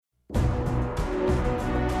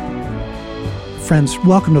friends.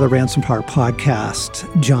 Welcome to the Ransomed Heart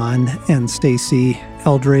Podcast. John and Stasi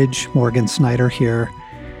Eldridge, Morgan Snyder here.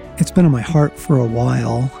 It's been on my heart for a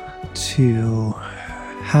while to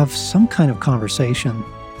have some kind of conversation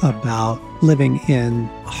about living in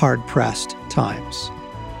hard-pressed times.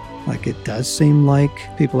 Like, it does seem like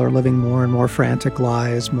people are living more and more frantic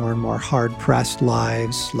lives, more and more hard-pressed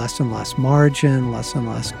lives, less and less margin, less and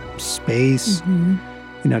less space.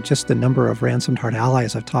 Just the number of Ransomed Heart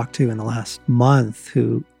allies I've talked to in the last month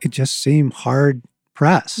who it just seem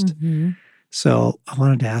hard-pressed. So I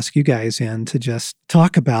wanted to ask you guys in to just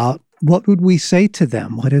talk about what would we say to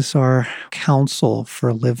them? What is our counsel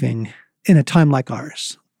for living in a time like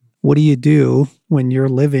ours? What do you do when you're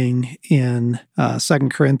living in 2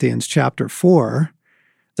 Corinthians chapter 4,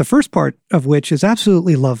 the first part of which is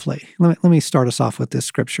absolutely lovely. Let me start us off with this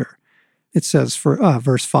scripture. It says, for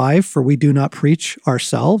verse 5, "For we do not preach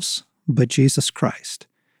ourselves, but Jesus Christ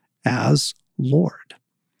as Lord,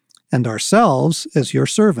 and ourselves as your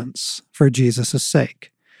servants for Jesus'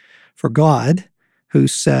 sake. For God, who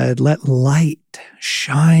said, 'Let light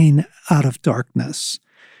shine out of darkness,'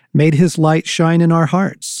 made his light shine in our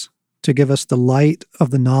hearts to give us the light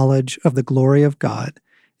of the knowledge of the glory of God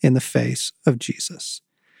in the face of Jesus."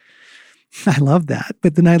 I love that.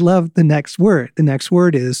 But then I love the next word. The next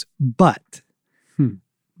word is but.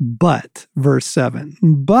 But, verse 7.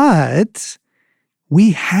 "But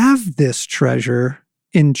we have this treasure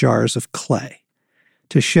in jars of clay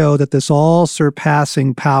to show that this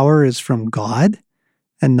all-surpassing power is from God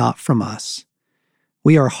and not from us.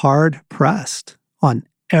 We are hard-pressed on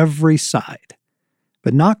every side,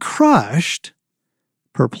 but not crushed,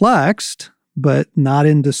 perplexed, but not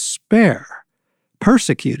in despair,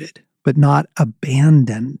 persecuted, but not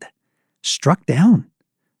abandoned, struck down,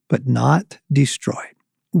 but not destroyed."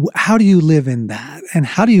 How do you live in that? And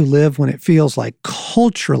how do you live when it feels like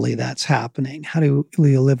culturally that's happening? How do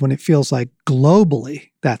you live when it feels like globally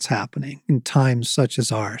that's happening in times such as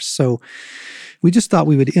ours? So we just thought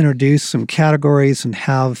we would introduce some categories and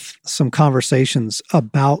have some conversations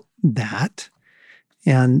about that.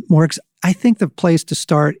 And Morgs, I think the place to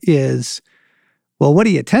start is, well, what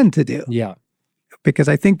do you tend to do? Yeah. Because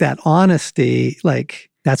I think that honesty,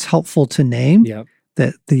 that's helpful to name. Yeah.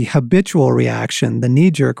 That the habitual reaction, the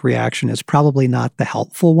knee-jerk reaction, is probably not the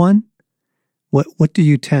helpful one. What do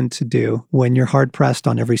you tend to do when you're hard-pressed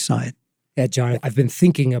on every side? Yeah, John, I've been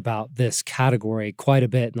thinking about this category quite a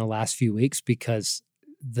bit in the last few weeks because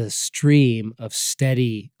the stream of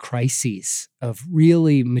steady crises of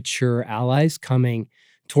really mature allies coming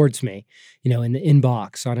towards me, in the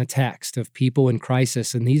inbox on a text of people in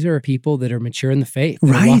crisis. And these are people that are mature in the faith.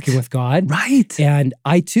 They're walking with God. Right. And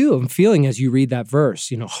I too am feeling, as you read that verse,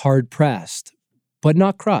 hard pressed, but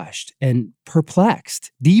not crushed, and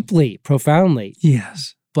perplexed, deeply, profoundly.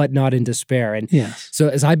 Yes. But not in despair. And yes. So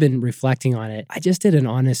as I've been reflecting on it, I just did an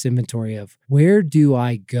honest inventory of where do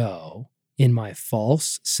I go in my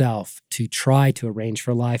false self to try to arrange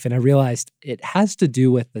for life? And I realized it has to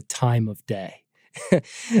do with the time of day.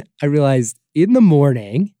 I realized in the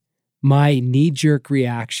morning, my knee-jerk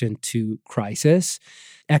reaction to crisis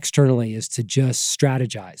externally is to just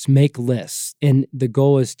strategize, make lists. And the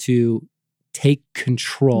goal is to take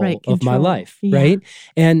control of my life, right?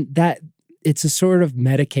 And that it's a sort of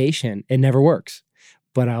medication. It never works,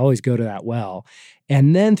 but I always go to that well.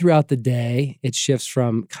 And then throughout the day, it shifts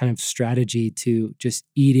from kind of strategy to just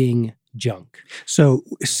eating junk. So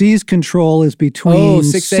seize control is between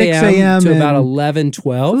 6 a.m. to about 11,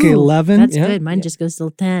 12. Okay, 11. That's good. Mine just goes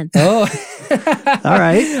till 10. Oh. All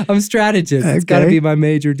right. I'm strategist. It's got to be my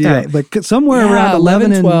major deal. Right, but somewhere around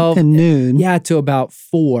 11 and 12 and noon. Yeah, to about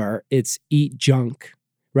 4, it's eat junk,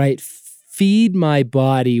 right? Feed my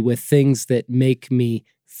body with things that make me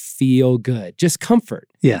feel good. Just comfort,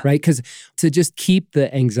 right? Because to just keep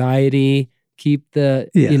the anxiety, keep the,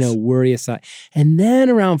 worry aside. And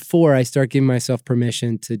then around 4, I start giving myself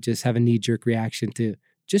permission to just have a knee-jerk reaction to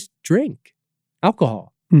just drink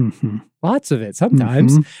alcohol. Lots of it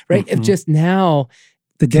sometimes, right? If just now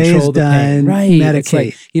the day is done, medicate. It's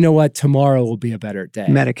like, you know what? Tomorrow will be a better day.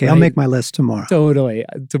 Medicate. Right? I'll make my list tomorrow. Totally.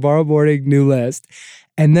 Tomorrow morning, new list.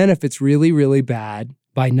 And then if it's really, really bad,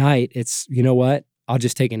 by night, it's, you know what? I'll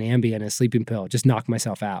just take an Ambien, a sleeping pill, just knock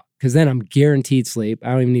myself out. Because then I'm guaranteed sleep.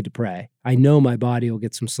 I don't even need to pray. I know my body will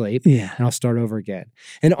get some sleep and I'll start over again.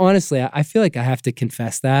 And honestly, I feel like I have to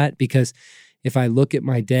confess that because if I look at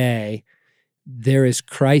my day, there is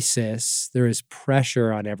crisis, there is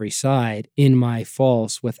pressure on every side in my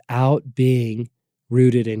false without being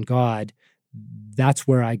rooted in God. That's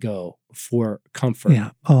where I go for comfort.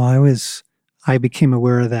 Yeah. Oh, I became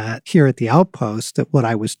aware that here at the outpost, that what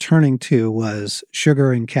I was turning to was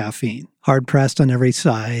sugar and caffeine. Hard pressed on every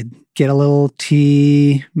side, get a little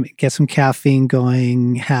tea, get some caffeine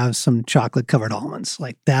going, have some chocolate covered almonds.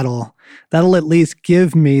 Like that'll at least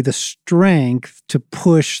give me the strength to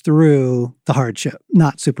push through the hardship.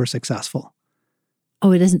 Not super successful.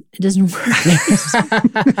 Oh, it doesn't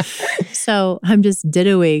work. So I'm just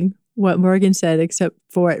dittoing what Morgan said, except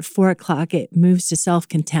for at 4:00, it moves to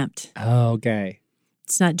self-contempt. Oh, okay.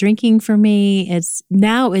 It's not drinking for me. It's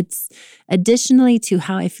additionally to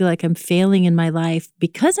how I feel like I'm failing in my life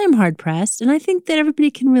because I'm hard pressed. And I think that everybody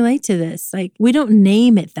can relate to this. Like, we don't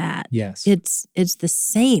name it that. Yes. It's the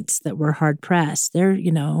saints that were hard pressed. They're,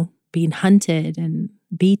 being hunted and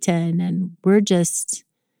beaten, and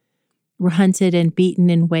we're hunted and beaten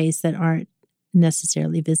in ways that aren't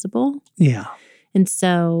necessarily visible. Yeah. And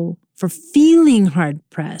so for feeling hard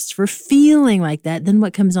pressed, for feeling like that, then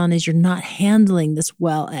what comes on is you're not handling this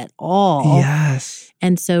well at all. Yes.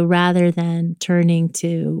 And so rather than turning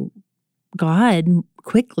to God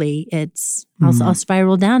quickly, I'll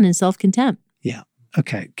spiral down in self-contempt. Yeah.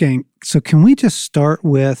 Okay, gang. So can we just start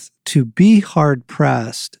with, to be hard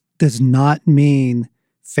pressed does not mean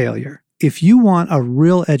failure. If you want a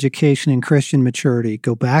real education in Christian maturity,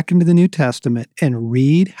 go back into the New Testament and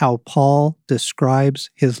read how Paul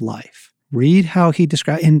describes his life. Read how he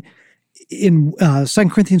describes. In 2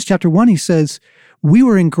 Corinthians chapter 1, he says, we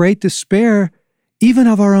were in great despair even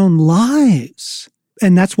of our own lives.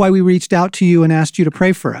 And that's why we reached out to you and asked you to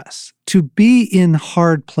pray for us. To be in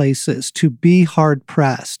hard places, to be hard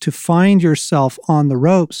pressed, to find yourself on the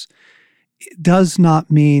ropes, does not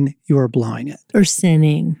mean you are blowing it. Or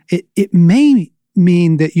sinning. It may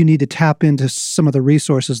mean that you need to tap into some of the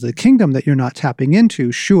resources of the kingdom that you're not tapping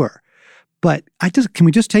into, sure. But can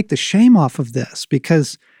we just take the shame off of this?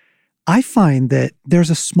 Because I find that there's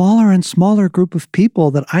a smaller and smaller group of people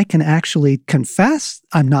that I can actually confess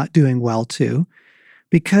I'm not doing well to,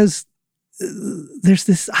 because there's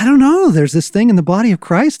this thing in the body of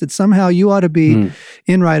Christ that somehow you ought to be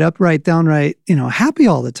in right, upright, downright, happy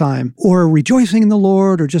all the time, or rejoicing in the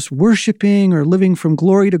Lord, or just worshiping, or living from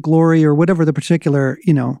glory to glory, or whatever the particular,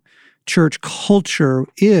 church culture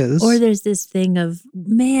is. Or there's this thing of,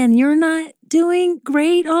 man, you're not doing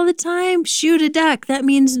great all the time. Shoot a duck. That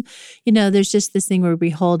means, there's just this thing where we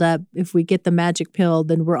hold up, if we get the magic pill,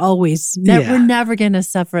 then we're always, we're never going to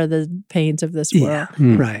suffer the pains of this world.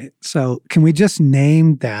 Yeah, right. So can we just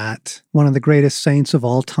name that one of the greatest saints of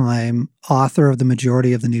all time, author of the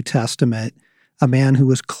majority of the New Testament, a man who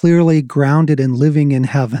was clearly grounded in living in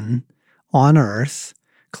heaven on earth,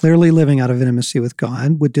 clearly living out of intimacy with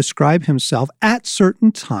God, would describe himself at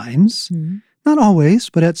certain times, not always,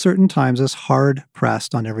 but at certain times, as hard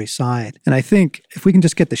pressed on every side. And I think if we can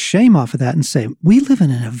just get the shame off of that and say, we live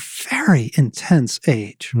in a very intense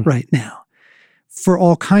age right now for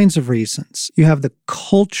all kinds of reasons. You have the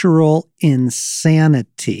cultural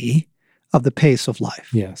insanity of the pace of life.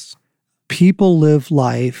 Yes. People live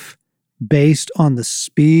life based on the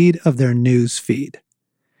speed of their news feed.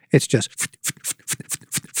 It's just,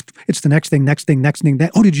 it's the next thing.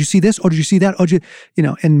 That, oh, did you see this? Oh, did you see that? Oh,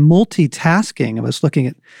 and multitasking. I was looking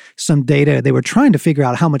at some data. They were trying to figure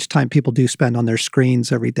out how much time people do spend on their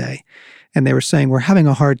screens every day. And they were saying, we're having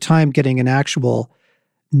a hard time getting an actual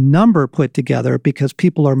number put together because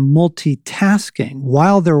people are multitasking.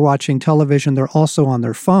 While they're watching television, they're also on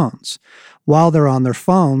their phones. While they're on their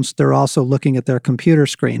phones, they're also looking at their computer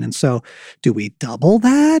screen. And so do we double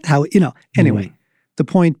that? Anyway. The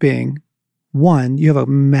point being, one, you have a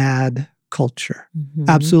mad culture,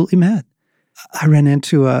 absolutely mad. I ran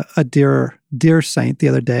into a dear saint the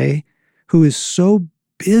other day who is so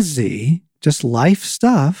busy, just life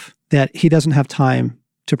stuff, that he doesn't have time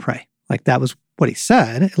to pray. Like, that was what he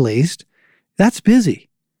said, at least. That's busy,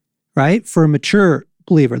 right? For a mature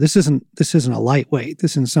believer, this isn't a lightweight.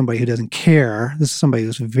 This isn't somebody who doesn't care. This is somebody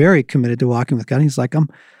who's very committed to walking with God. And he's like,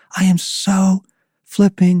 I am so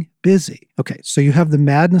flipping busy. Okay, so you have the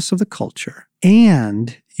madness of the culture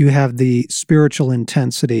and you have the spiritual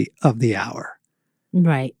intensity of the hour.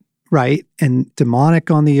 Right. Right? And demonic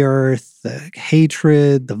on the earth, the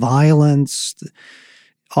hatred, the violence,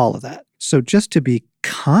 all of that. So just to be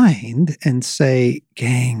kind and say,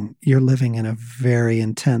 gang, you're living in a very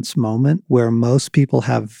intense moment where most people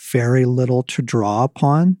have very little to draw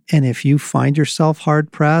upon. And if you find yourself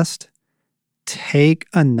hard-pressed, take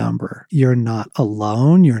a number. You're not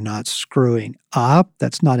alone. You're not screwing up.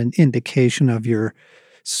 That's not an indication of your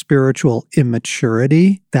spiritual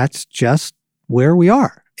immaturity. That's just where we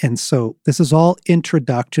are. And so this is all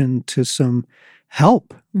introduction to some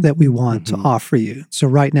help that we want to offer you. So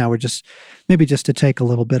right now we're just to take a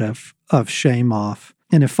little bit of shame off.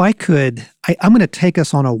 And if I could, I'm going to take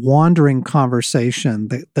us on a wandering conversation,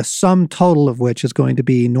 the sum total of which is going to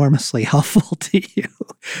be enormously helpful to you.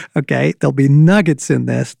 Okay? There'll be nuggets in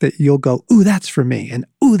this that you'll go, ooh, that's for me, and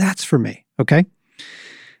ooh, that's for me. Okay?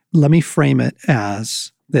 Let me frame it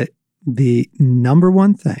as that the number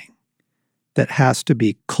one thing that has to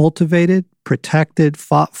be cultivated, protected,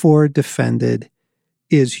 fought for, defended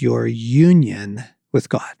is your union with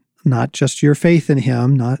God. Not just your faith in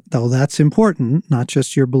Him, though that's important, not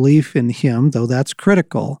just your belief in Him, though that's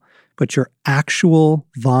critical, but your actual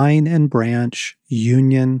vine and branch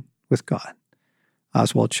union with God.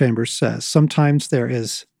 Oswald Chambers says, sometimes there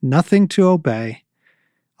is nothing to obey.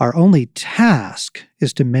 Our only task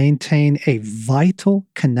is to maintain a vital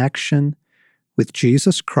connection with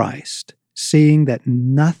Jesus Christ, seeing that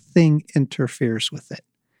nothing interferes with it.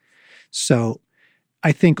 So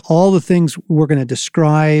I think all the things we're going to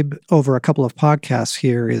describe over a couple of podcasts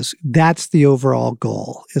here that's the overall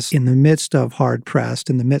goal, is in the midst of hard pressed,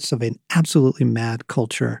 in the midst of an absolutely mad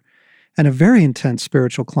culture and a very intense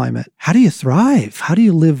spiritual climate. How do you thrive? How do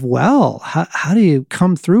you live well? How do you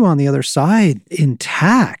come through on the other side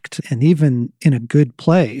intact and even in a good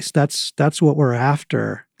place? That's what we're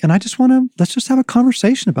after. And let's just have a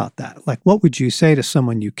conversation about that. Like, what would you say to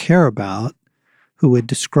someone you care about who would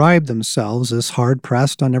describe themselves as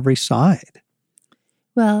hard-pressed on every side?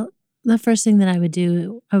 Well, the first thing that I would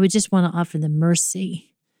do, I would just want to offer them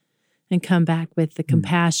mercy and come back with the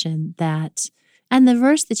compassion and the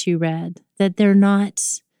verse that you read, that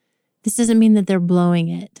this doesn't mean that they're blowing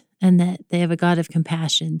it and that they have a God of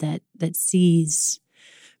compassion that sees.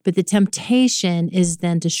 But the temptation is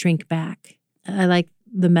then to shrink back. I like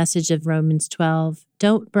the message of Romans 12.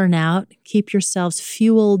 Don't burn out. Keep yourselves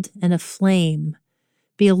fueled and aflame.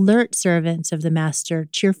 Be alert servants of the Master,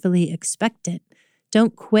 cheerfully expectant.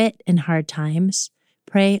 Don't quit in hard times.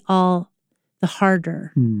 Pray all the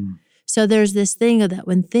harder. So there's this thing that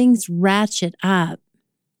when things ratchet up,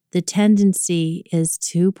 the tendency is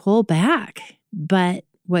to pull back. But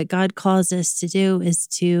what God calls us to do is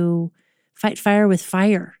to fight fire with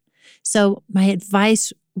fire. So my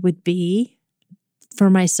advice would be for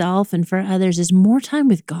myself and for others is more time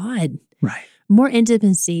with God. Right. More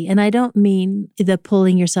intimacy. And I don't mean the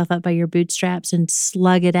pulling yourself up by your bootstraps and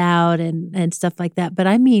slug it out and stuff like that, but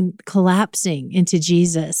I mean collapsing into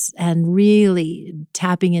Jesus and really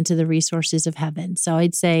tapping into the resources of heaven. So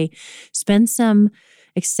I'd say spend some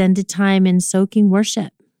extended time in soaking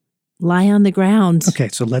worship. Lie on the ground. Okay,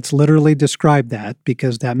 so let's literally describe that,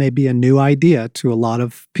 because that may be a new idea to a lot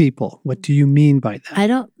of people. What do you mean by that? I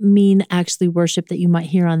don't mean actually worship that you might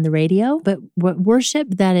hear on the radio, but what worship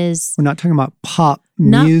that is... We're not talking about pop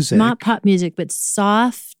music. Not pop music, but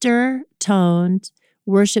softer toned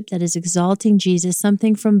worship that is exalting Jesus,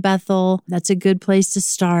 something from Bethel. That's a good place to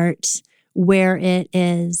start, where it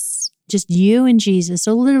is just you and Jesus.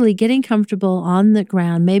 So literally getting comfortable on the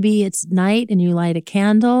ground. Maybe it's night and you light a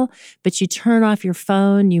candle, but you turn off your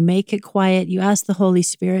phone, you make it quiet, you ask the Holy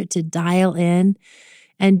Spirit to dial in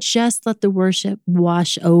and just let the worship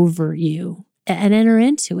wash over you and enter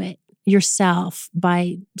into it yourself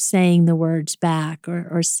by saying the words back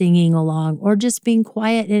or singing along or just being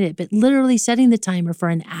quiet in it, but literally setting the timer for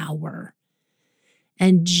an hour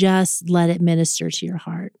and just let it minister to your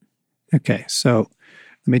heart. Okay, so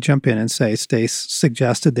let me jump in and say, Stace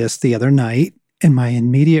suggested this the other night, and my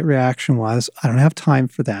immediate reaction was, I don't have time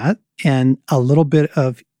for that, and a little bit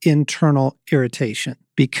of internal irritation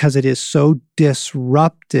because it is so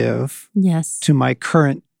disruptive to my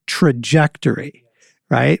current trajectory,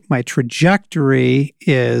 right? My trajectory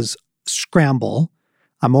is scramble.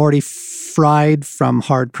 I'm already fried from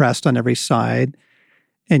hard pressed on every side,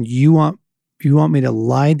 and you want me to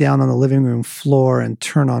lie down on the living room floor and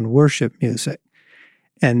turn on worship music.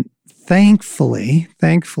 And thankfully,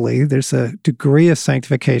 there's a degree of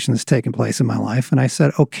sanctification that's taken place in my life. And I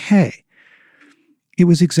said, okay, it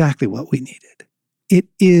was exactly what we needed. It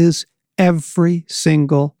is every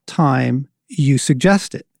single time you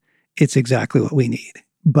suggest it. It's exactly what we need.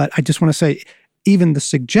 But I just want to say, even the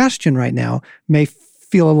suggestion right now may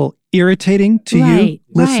feel a little irritating to you,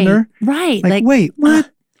 listener. Right. Like wait,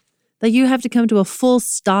 what? Like you have to come to a full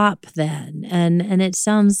stop then. And it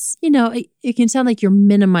sounds, it can sound like you're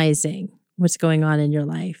minimizing what's going on in your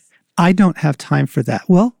life. I don't have time for that.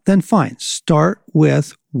 Well, then fine. Start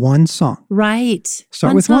with one song. Right.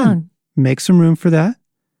 Start with one. Make some room for that.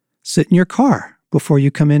 Sit in your car before you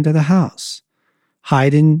come into the house.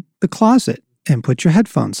 Hide in the closet and put your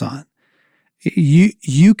headphones on.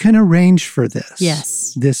 You can arrange for this.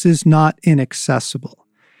 Yes. This is not inaccessible.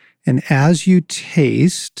 And as you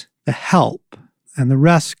taste the help and the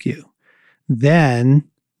rescue, then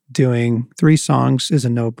doing 3 songs is a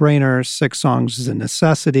no-brainer, 6 songs is a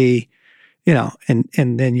necessity, and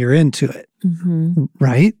then you're into it,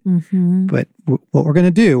 right? But what we're going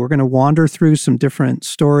to do, we're going to wander through some different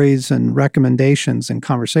stories and recommendations and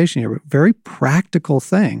conversation here, very practical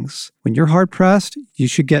things. When you're hard-pressed, you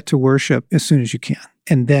should get to worship as soon as you can,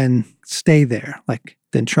 and then stay there,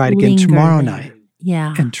 then try it again tomorrow night.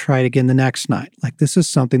 Yeah. And try it again the next night. This is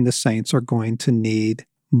something the saints are going to need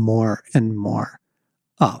more and more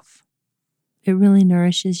of. It really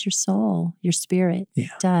nourishes your soul, your spirit. Yeah.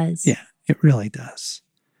 It does. Yeah, it really does.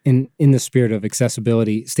 In the spirit of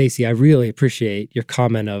accessibility, Stacey, I really appreciate your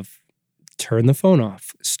comment of turn the phone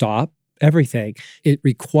off, stop everything. It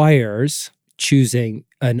requires choosing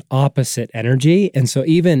an opposite energy. And so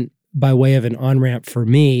even by way of an on-ramp for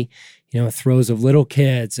me, throes of little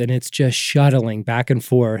kids, and it's just shuttling back and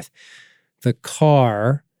forth. The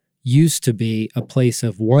car used to be a place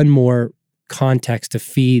of one more context to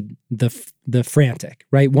feed the frantic,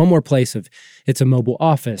 right? One more place of, it's a mobile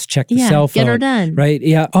office, check the cell phone. Get her done. Right?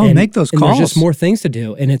 Yeah. Oh, make those calls. And there's just more things to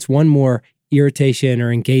do, and it's one more irritation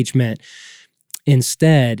or engagement.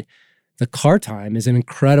 Instead, the car time is an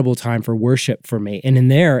incredible time for worship for me. And in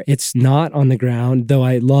there, it's not on the ground, though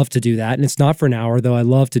I love to do that. And it's not for an hour, though I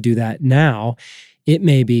love to do that now. It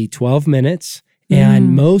may be 12 minutes.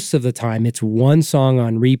 And most of the time, it's one song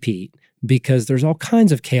on repeat because there's all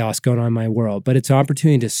kinds of chaos going on in my world. But it's an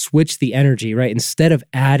opportunity to switch the energy, right? Instead of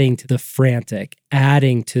adding to the frantic,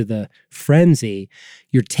 adding to the frenzy,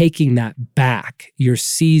 you're taking that back. You're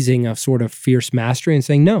seizing a sort of fierce mastery and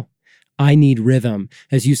saying, no, I need rhythm.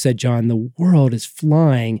 As you said, John, the world is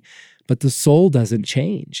flying, but the soul doesn't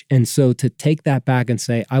change. And so to take that back and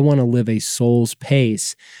say, I want to live a soul's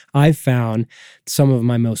pace, I've found some of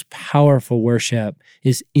my most powerful worship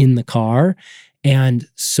is in the car and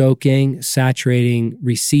soaking, saturating,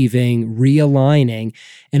 receiving, realigning.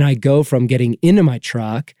 And I go from getting into my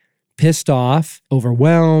truck, pissed off,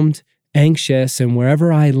 overwhelmed, anxious, and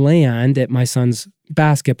wherever I land at my son's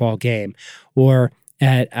basketball game or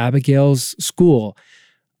at Abigail's school,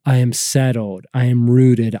 I am settled, I am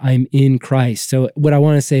rooted, I am in Christ. So what I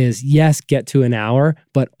want to say is, yes, get to an hour,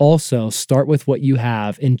 but also start with what you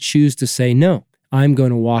have and choose to say, no, I'm going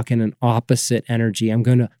to walk in an opposite energy. I'm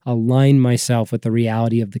going to align myself with the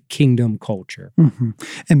reality of the kingdom culture. Mm-hmm.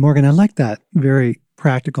 And Morgan, I like that very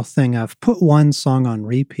practical thing of put one song on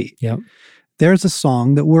repeat. Yep. There's a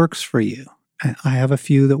song that works for you. I have a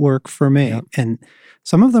few that work for me. Yep. And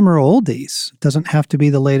some of them are oldies. It doesn't have to be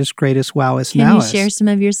the latest, greatest, wowest, Can nowest. you share some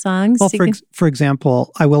of your songs? Well, for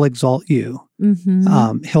example, I Will Exalt You,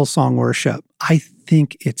 Hillsong Worship. I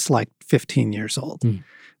think it's 15 years old.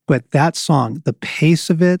 But that song, the pace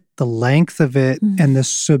of it, the length of it, and the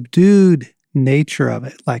subdued nature of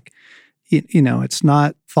it, it's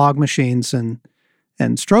not fog machines and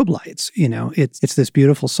strobe lights. It's this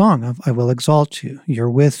beautiful song of I will exalt you. You're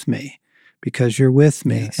with me because you're with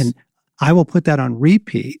me. Yes. And I will put that on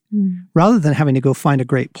repeat rather than having to go find a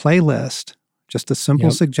great playlist. Just a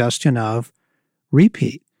simple suggestion of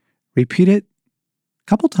repeat. Repeat it a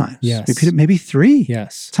couple times. Yes. Repeat it maybe 3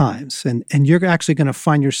 Yes. times. And you're actually going to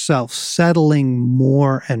find yourself settling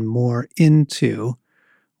more and more into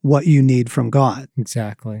what you need from God.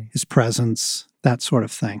 Exactly. His presence, that sort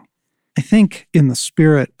of thing. I think in the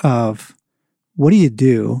spirit of what do you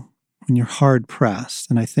do when you're hard pressed?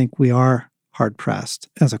 And I think we are hard pressed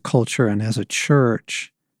as a culture and as a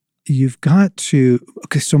church. You've got to,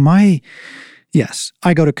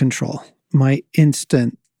 I go to control. My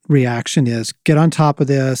instant reaction is get on top of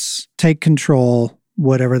this, take control,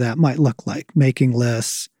 whatever that might look like, making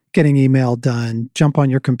lists, getting email done, jump on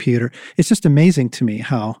your computer. It's just amazing to me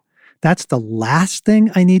how that's the last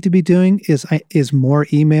thing I need to be doing is more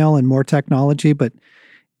email and more technology, but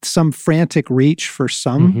some frantic reach for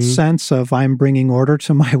some sense of I'm bringing order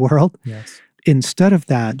to my world. Yes. Instead of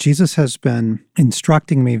that, Jesus has been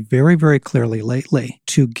instructing me very, very clearly lately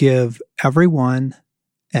to give everyone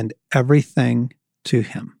and everything to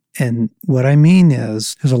him. And what I mean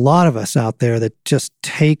is, there's a lot of us out there that just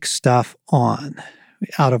take stuff on.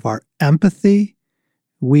 Out of our empathy,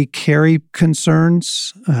 we carry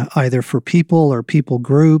concerns either for people or people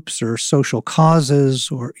groups or social causes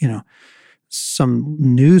or, some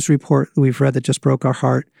news report we've read that just broke our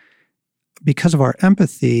heart. Because of our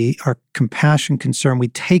empathy, our compassion, concern, we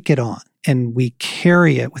take it on and we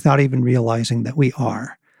carry it without even realizing that we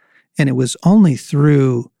are. And it was only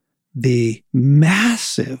through the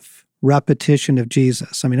massive repetition of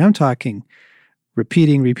Jesus. I mean, I'm talking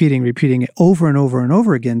repeating it over and over and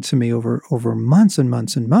over again to me over months and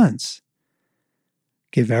months and months.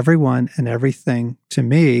 give everyone and everything to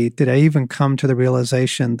me, did I even come to the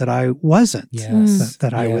realization that I wasn't,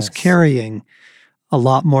 that I was carrying a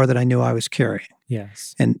lot more than I knew I was carrying.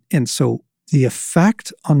 Yes. And so the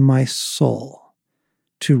effect on my soul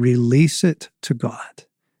to release it to God,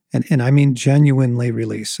 and I mean genuinely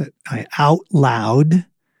release it. I out loud,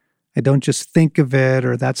 I don't just think of it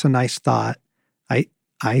or that's a nice thought.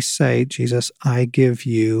 I say, Jesus, I give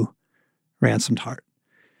you ransomed heart.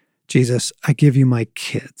 Jesus, I give you my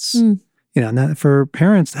kids. You know, and that, for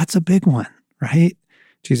parents, that's a big one, right?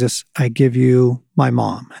 Jesus, I give you my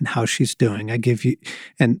mom and how she's doing. I give you,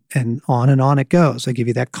 and on it goes. I give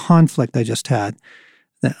you that conflict I just had,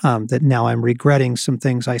 that now I'm regretting some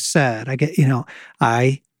things I said.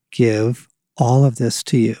 I give all of this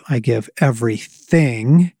to you. I give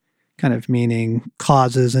everything, kind of meaning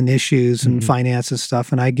causes and issues and finances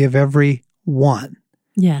stuff, and I give every one.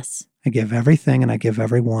 Yes. I give everything and I give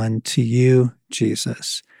everyone to you,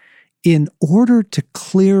 Jesus, in order to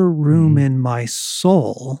clear room in my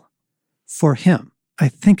soul for him. I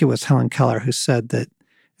think it was Helen Keller who said that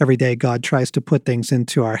every day God tries to put things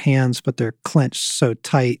into our hands, but they're clenched so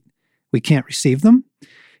tight we can't receive them.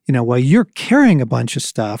 You know, while you're carrying a bunch of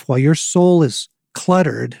stuff, while your soul is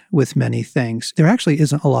cluttered with many things, there actually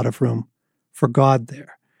isn't a lot of room for God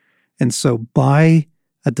there. And so by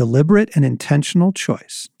a deliberate and intentional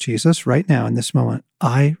choice, Jesus, right now in this moment,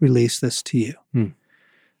 I release this to you.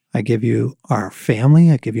 I give you our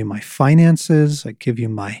family. I give you my finances. I give you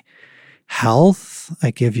my health.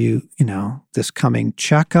 I give you, this coming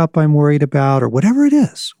checkup I'm worried about, or whatever it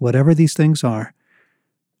is, whatever these things are.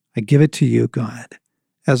 I give it to you, God,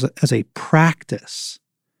 as a practice.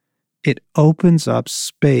 It opens up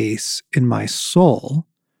space in my soul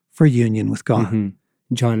for union with God.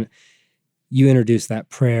 John, you introduced that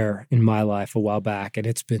prayer in my life a while back, and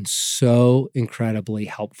it's been so incredibly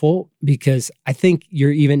helpful because I think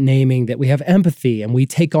you're even naming that we have empathy and we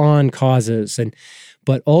take on causes,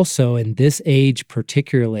 but also in this age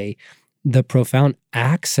particularly, the profound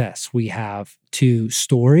access we have to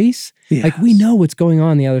stories. Yes. Like we know what's going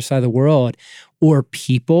on the other side of the world, or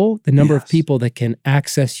people, the number of people that can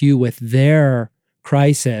access you with their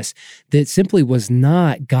crisis that simply was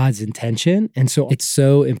not God's intention. And so it's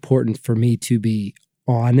so important for me to be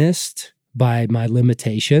honest by my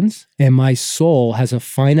limitations. And my soul has a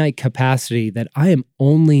finite capacity that I am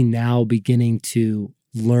only now beginning to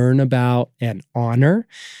learn about and honor.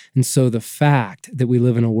 And so the fact that we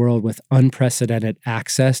live in a world with unprecedented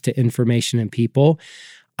access to information and people,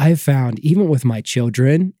 I've found even with my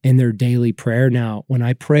children in their daily prayer now, when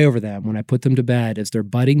I pray over them, when I put them to bed as they're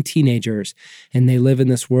budding teenagers and they live in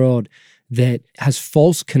this world that has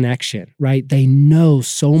false connection, right? They know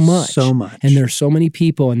so much. And there's so many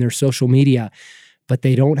people in their social media, but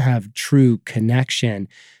they don't have true connection.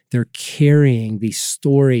 They're carrying these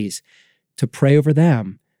stories. To pray over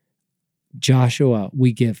them, Joshua,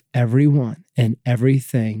 we give everyone and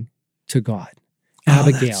everything to God.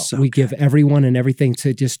 Abigail, we give everyone and everything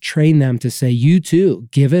to just train them to say, you too,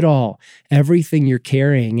 give it all, everything you're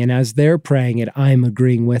carrying. And as they're praying it, I'm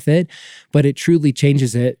agreeing with it. But it truly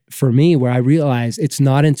changes it for me, where I realize it's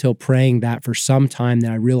not until praying that for some time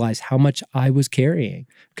that I realize how much I was carrying.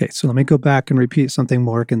 Okay, so let me go back and repeat something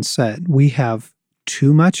Morgan said. We have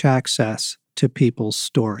too much access to people's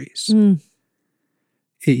stories.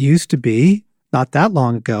 It used to be, not that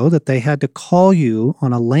long ago, that they had to call you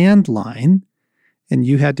on a landline and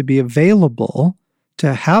you had to be available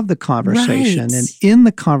to have the conversation. Right. And in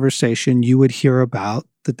the conversation, you would hear about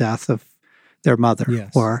the death of their mother.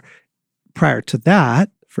 Yes. Or prior to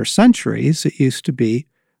that, for centuries, it used to be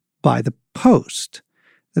by the post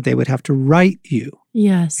that they would have to write you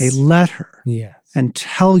a letter and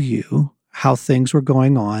tell you how things were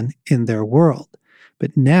going on in their world.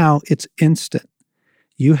 But now it's instant.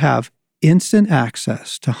 You have instant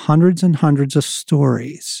access to hundreds and hundreds of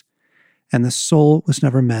stories, and the soul was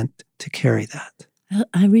never meant to carry that.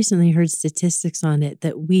 I recently heard statistics on it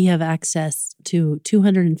that we have access to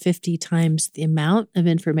 250 times the amount of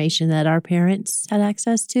information that our parents had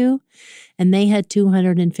access to, and they had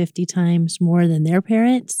 250 times more than their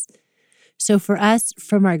parents. So for us,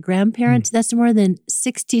 from our grandparents, that's more than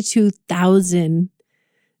 62,000,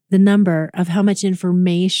 the number of how much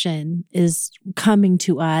information is coming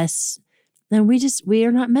to us. And we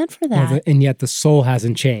are not meant for that. Well, and yet the soul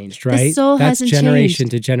hasn't changed, right? The soul hasn't changed. That's generation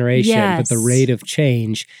to generation, yes. But the rate of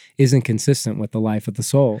change isn't consistent with the life of the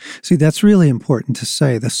soul. See, that's really important to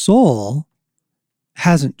say. The soul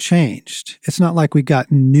hasn't changed. It's not like we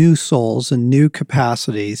got new souls and new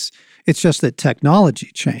capacities. It's just that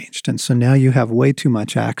technology changed. And so now you have way too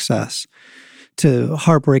much access to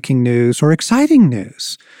heartbreaking news or exciting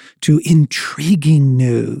news, to intriguing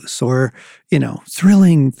news or,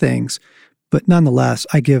 thrilling things. But nonetheless,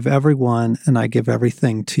 I give everyone and I give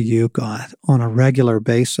everything to you, God, on a regular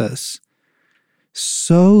basis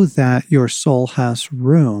so that your soul has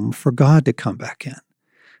room for God to come back in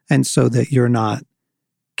and so that you're not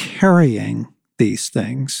carrying these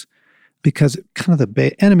things. Because kind of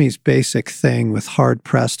the enemy's basic thing with hard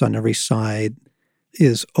pressed on every side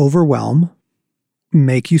is overwhelm,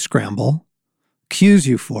 make you scramble, accuse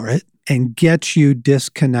you for it, and get you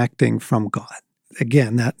disconnecting from God.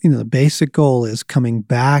 Again, that the basic goal is coming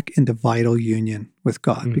back into vital union with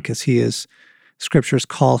God because he is, scriptures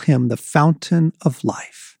call him the fountain of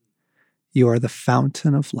life. You are the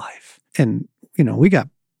fountain of life. And, we got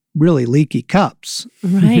really leaky cups,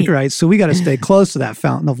 right? So we got to stay close to that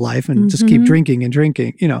fountain of life and just keep drinking and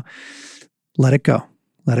drinking, let it go.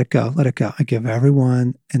 Let it go. Let it go. I give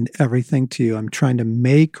everyone and everything to you. I'm trying to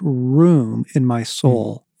make room in my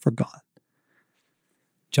soul for God.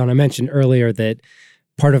 John, I mentioned earlier that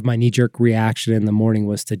part of my knee-jerk reaction in the morning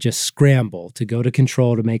was to just scramble, to go to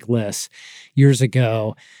control, to make lists. Years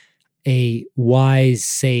ago, a wise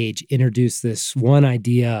sage introduced this one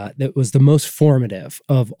idea that was the most formative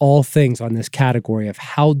of all things on this category of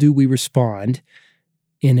how do we respond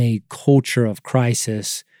in a culture of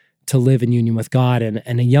crisis to live in union with God.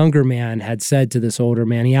 And a younger man had said to this older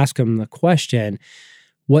man, he asked him the question,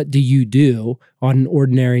 what do you do on an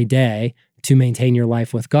ordinary day to maintain your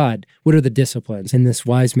life with God? What are the disciplines? And this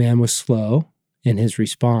wise man was slow in his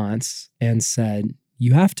response and said,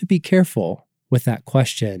 you have to be careful with that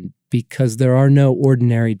question because there are no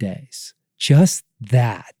ordinary days. Just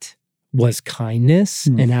that was kindness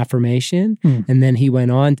and affirmation. And then he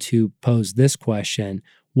went on to pose this question,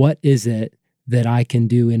 what is it that I can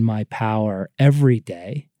do in my power every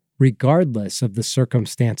day, regardless of the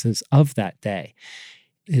circumstances of that day?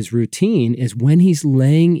 His routine is when he's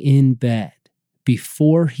laying in bed,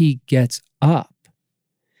 before he gets up,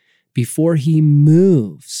 before he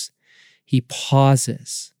moves, he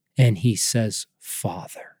pauses and he says,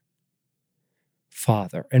 Father.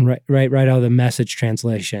 Father. And right out of the Message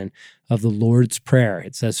translation of the Lord's Prayer,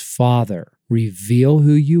 it says, Father, reveal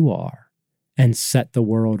who you are and set the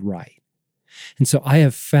world right. And so I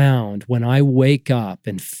have found when I wake up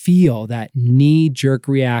and feel that knee-jerk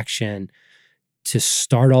reaction to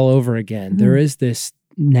start all over again, there is this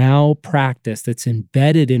now practice that's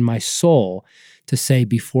embedded in my soul to say,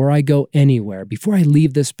 before I go anywhere, before I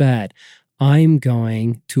leave this bed, I'm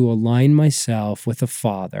going to align myself with a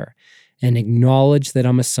Father and acknowledge that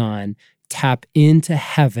I'm a son, tap into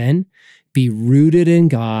heaven, be rooted in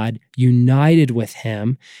God, united with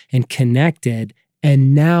him, and connected.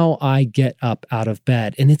 And now I get up out of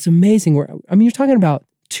bed. And it's amazing. You're talking about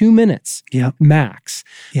 2 minutes max.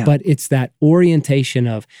 But it's that orientation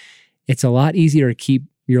of, it's a lot easier to keep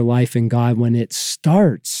your life in God when it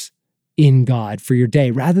starts in God for your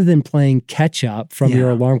day, rather than playing catch up from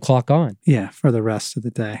your alarm clock on. Yeah, for the rest of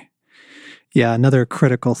the day. Yeah, another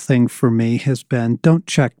critical thing for me has been don't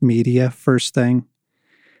check media first thing.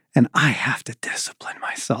 And I have to discipline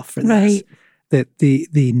myself for this. Right. That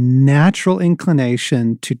the natural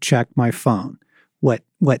inclination to check my phone, what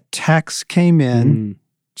texts came in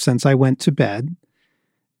since I went to bed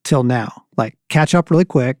till now, like catch up really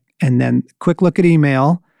quick and then quick look at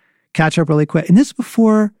email, catch up really quick. And this is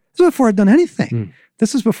before I've done anything.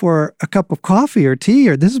 This is before a cup of coffee or tea,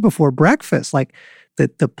 or this is before breakfast. Like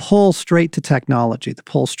the pull straight to technology, the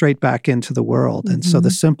pull straight back into the world. And so the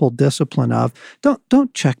simple discipline of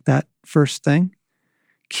don't check that first thing.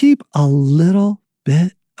 Keep a little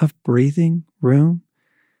bit of breathing room.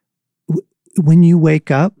 When you wake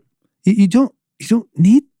up, you don't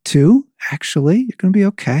need to, actually. You're going to be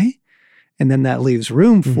okay. And then that leaves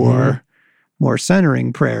room for more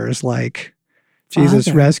centering prayers like, Jesus,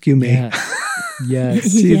 Father. Rescue me.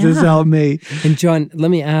 Yes. Jesus, help me. And John, let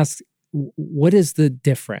me ask, what is the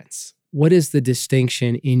difference? What is the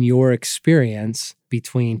distinction in your experience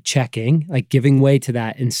between checking, like giving way to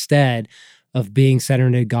that instead of being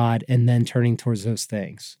centered in God and then turning towards those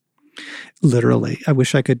things? Literally, I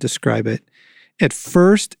wish I could describe it. At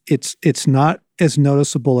first, it's not as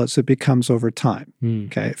noticeable as it becomes over time.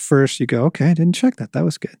 Okay, at first you go, okay, I didn't check that. That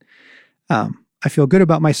was good. I feel good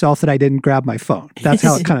about myself that I didn't grab my phone. That's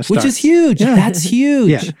how it kind of starts. Which is huge. Yeah. That's huge.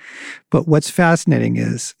 Yeah. But what's fascinating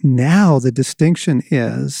is now the distinction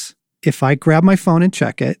is if I grab my phone and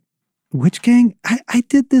check it, which gang I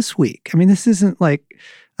did this week. I mean, this isn't like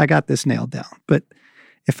I got this nailed down. But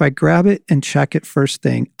if I grab it and check it first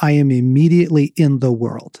thing, I am immediately in the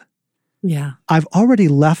world. Yeah. I've already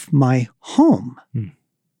left my home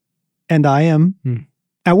and I am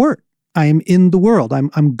at work. I'm in the world.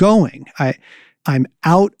 I'm going. I'm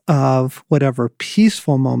out of whatever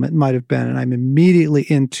peaceful moment might have been, and I'm immediately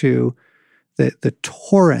into the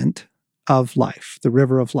torrent of life, the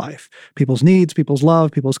river of life. People's needs, people's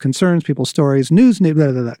love, people's concerns, people's stories, news, blah,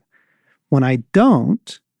 blah, blah. When I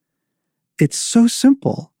don't, it's so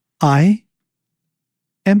simple. I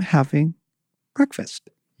am having breakfast.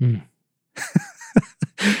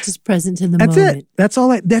 Just present in the moment. That's it. That's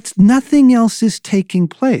all. That's nothing else is taking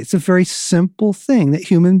place. It's a very simple thing that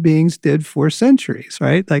human beings did for centuries,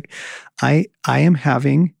 right? Like, I am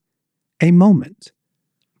having a moment.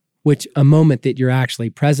 Which a moment that you're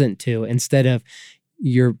actually present to, instead of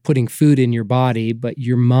you're putting food in your body, but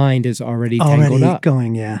your mind is already tangled up.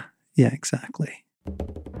 Going, yeah. Yeah, exactly.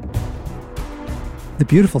 The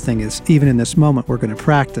beautiful thing is, even in this moment, we're going to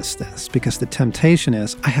practice this, because the temptation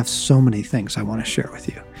is, I have so many things I want to share with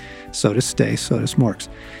you. So does Stay, so does Morgs.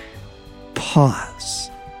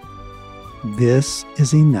 Pause. This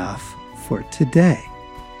is enough for today.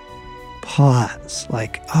 Pause.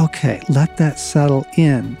 Like, okay, let that settle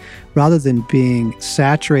in. Rather than being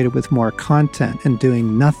saturated with more content and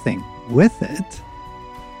doing nothing with it,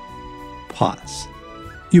 pause.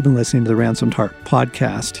 You've been listening to the Ransomed Heart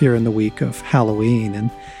podcast here in the week of Halloween, and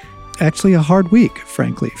actually a hard week,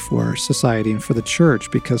 frankly, for society and for the church,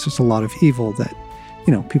 because there's a lot of evil that,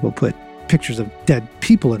 people put pictures of dead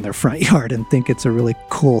people in their front yard and think it's a really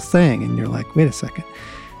cool thing. And you're like, wait a second.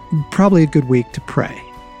 Probably a good week to pray.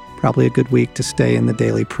 Probably a good week to stay in the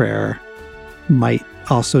daily prayer. Might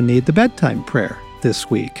also need the bedtime prayer this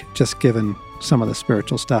week, just given some of the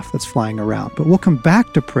spiritual stuff that's flying around. But we'll come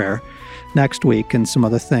back to prayer next week and some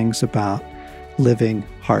other things about living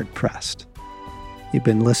hard-pressed. You've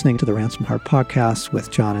been listening to the Ransomed Heart podcast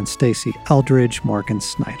with John and Stasi Eldridge, Morgan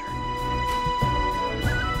Snyder.